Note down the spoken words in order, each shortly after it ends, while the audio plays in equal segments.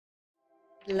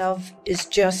Love is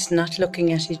just not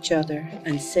looking at each other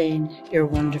and saying, "You're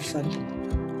wonderful."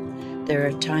 There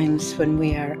are times when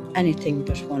we are anything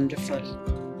but wonderful.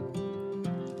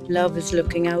 Love is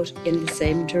looking out in the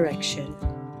same direction.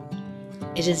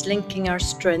 It is linking our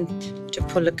strength to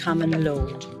pull a common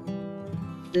load.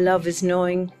 Love is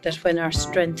knowing that when our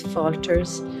strength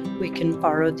falters, we can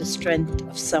borrow the strength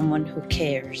of someone who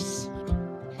cares.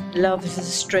 Love is a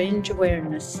strange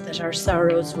awareness that our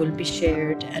sorrows will be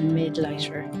shared and made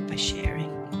lighter by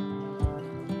sharing.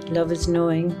 Love is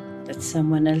knowing that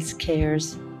someone else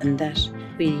cares and that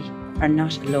we are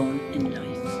not alone in life.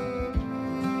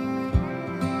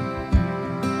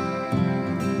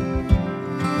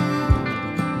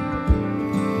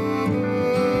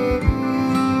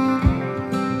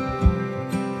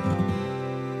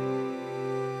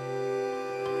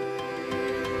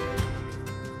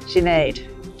 Sinead,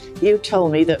 you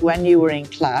told me that when you were in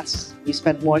class, you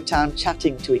spent more time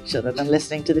chatting to each other than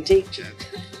listening to the teacher.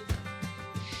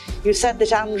 You said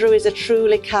that Andrew is a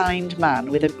truly kind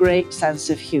man with a great sense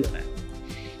of humour.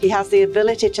 He has the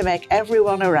ability to make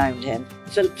everyone around him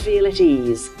feel at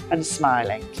ease and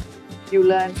smiling. You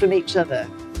learn from each other.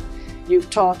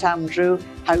 You've taught Andrew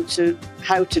how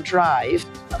to drive.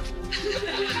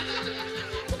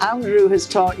 Andrew has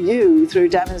taught you through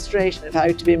demonstration of how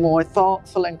to be more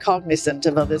thoughtful and cognizant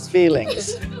of others'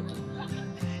 feelings.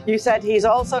 You said he's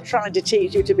also trying to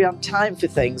teach you to be on time for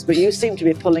things, but you seem to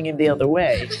be pulling him the other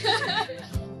way.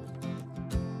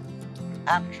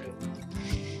 Andrew,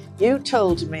 you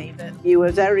told me that you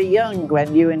were very young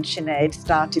when you and Sinead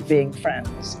started being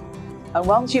friends. And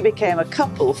once you became a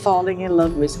couple, falling in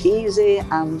love was easy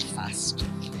and fast.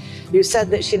 You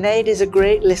said that Sinead is a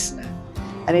great listener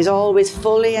and is always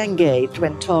fully engaged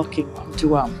when talking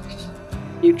one-to-one.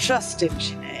 You trust in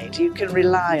Sinead, you can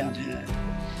rely on her.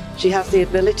 She has the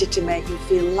ability to make you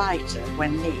feel lighter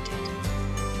when needed.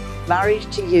 Marriage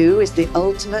to you is the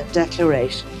ultimate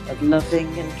declaration of loving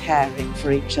and caring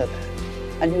for each other,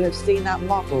 and you have seen that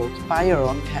modelled by your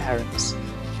own parents.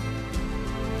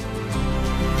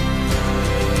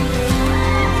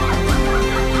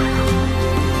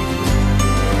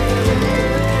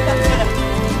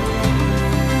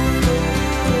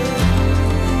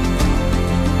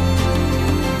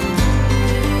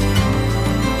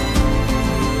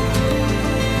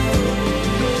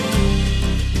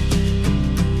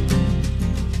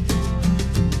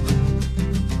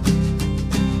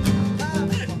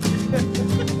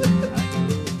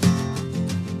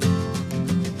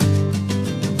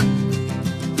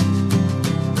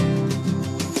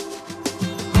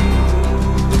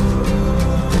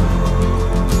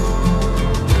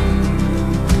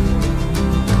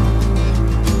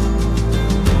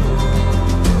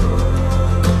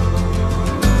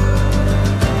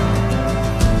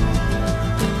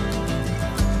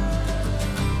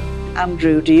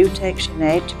 Andrew, do you take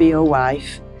Sinead to be your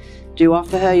wife? Do you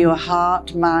offer her your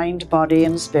heart, mind, body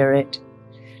and spirit?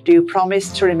 Do you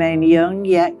promise to remain young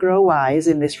yet grow wise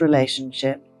in this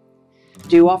relationship?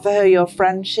 Do you offer her your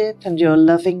friendship and your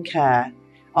loving care,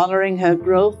 honouring her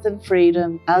growth and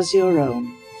freedom as your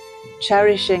own,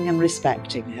 cherishing and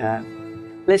respecting her,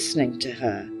 listening to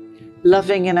her,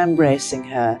 loving and embracing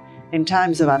her in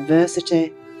times of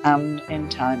adversity and in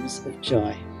times of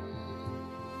joy?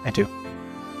 I do.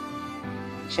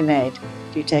 Sinead,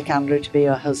 do you take Andrew to be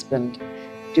your husband?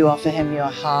 Do you offer him your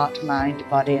heart, mind,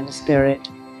 body and spirit?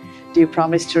 Do you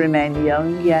promise to remain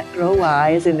young yet grow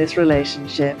wise in this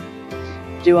relationship?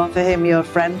 Do you offer him your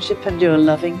friendship and your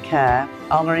loving care,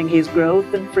 honouring his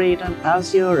growth and freedom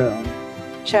as your own,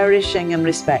 cherishing and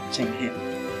respecting him,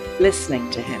 listening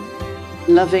to him,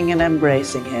 loving and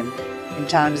embracing him in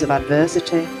times of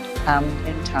adversity and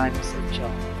in times of joy?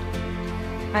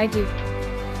 I do.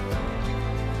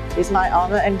 It's my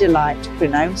honour and delight to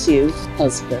pronounce you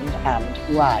husband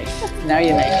and wife. Now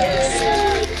you may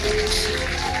kiss.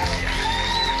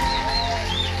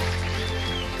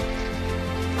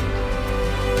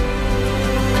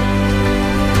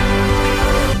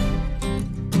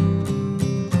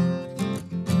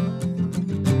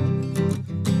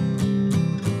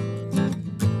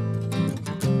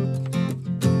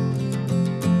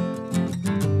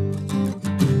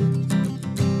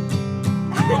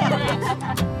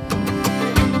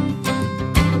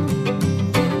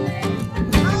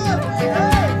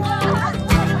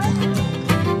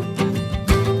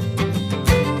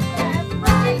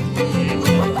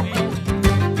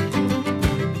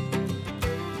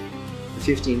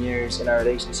 The 15 years in our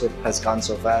relationship has gone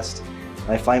so fast.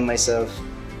 I find myself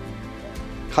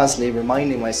constantly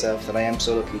reminding myself that I am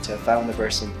so lucky to have found the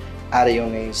person at a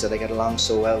young age that I get along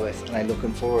so well with, and I'm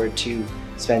looking forward to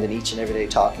spending each and every day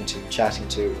talking to, chatting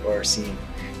to, or seeing.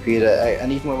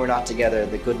 And even when we're not together,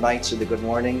 the good nights or the good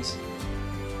mornings,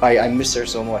 I miss her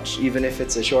so much, even if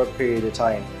it's a short period of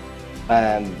time.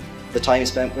 The time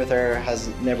spent with her has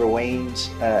never waned,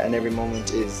 and every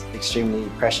moment is extremely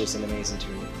precious and amazing to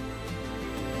me.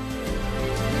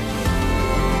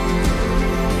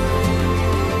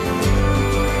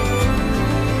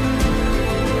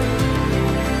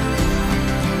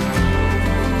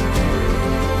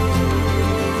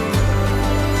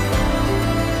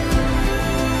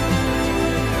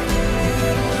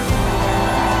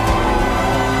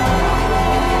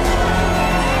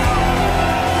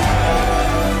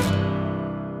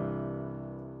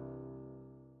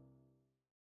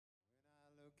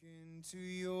 Into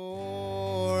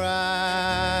your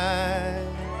eyes,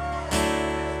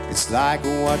 it's like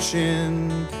watching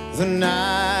the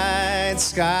night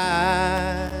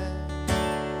sky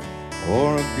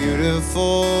or a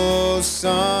beautiful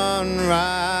sunrise.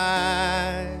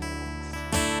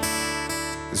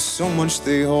 There's so much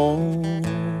they hold,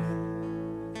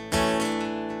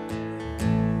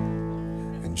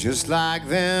 and just like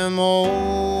them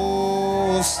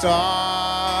old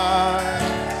stars,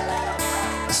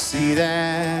 see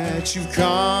that you've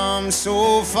come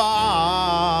so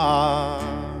far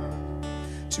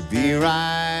to be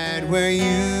right where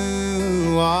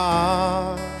you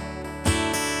are.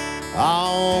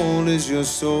 How old is your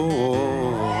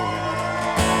soul?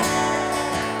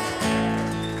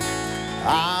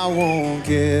 I won't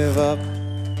give up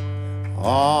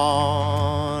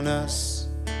on us,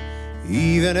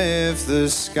 even if the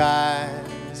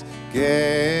skies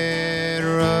get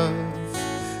rough.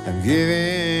 I'm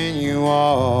giving you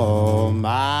all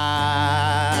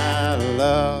my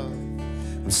love.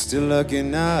 I'm still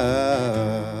looking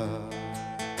up.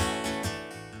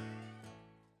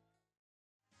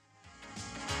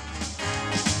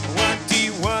 One,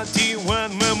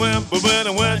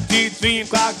 two, three,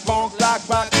 clock, 4 o'clock,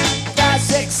 rock. 5,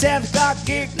 6, 7 o'clock,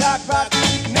 8 o'clock, rock.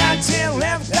 9, 10,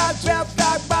 11 o'clock, 12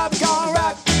 o'clock, Bob, gonna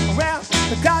rock around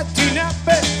the clock tonight.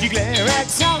 But you glare at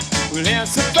song, we'll have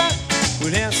some fun.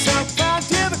 We'll have some fun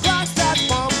till the clock starts.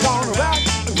 We're gonna rock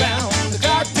around the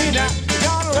clock tonight. We're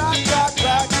gonna rock, rock,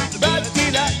 rock. But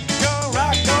tonight, gonna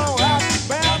rock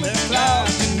around the clock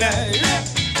tonight.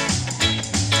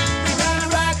 We're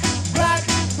gonna rock, rock,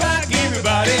 rock,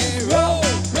 everybody. Roll,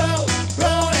 roll,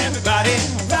 roll, everybody.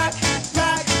 Rock,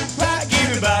 rock, rock,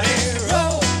 everybody.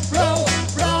 Roll, roll,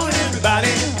 roll,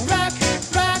 everybody. Rock,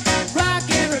 rock, rock,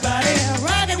 everybody.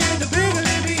 Rockin' with the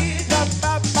boogaloo beat. Bop,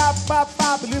 bop, bop, bop,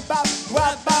 bop, loop, bop.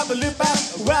 Wap, bop, loop, bop,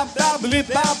 wap, bop, loop,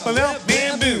 bop,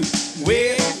 bamboo.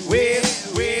 Way,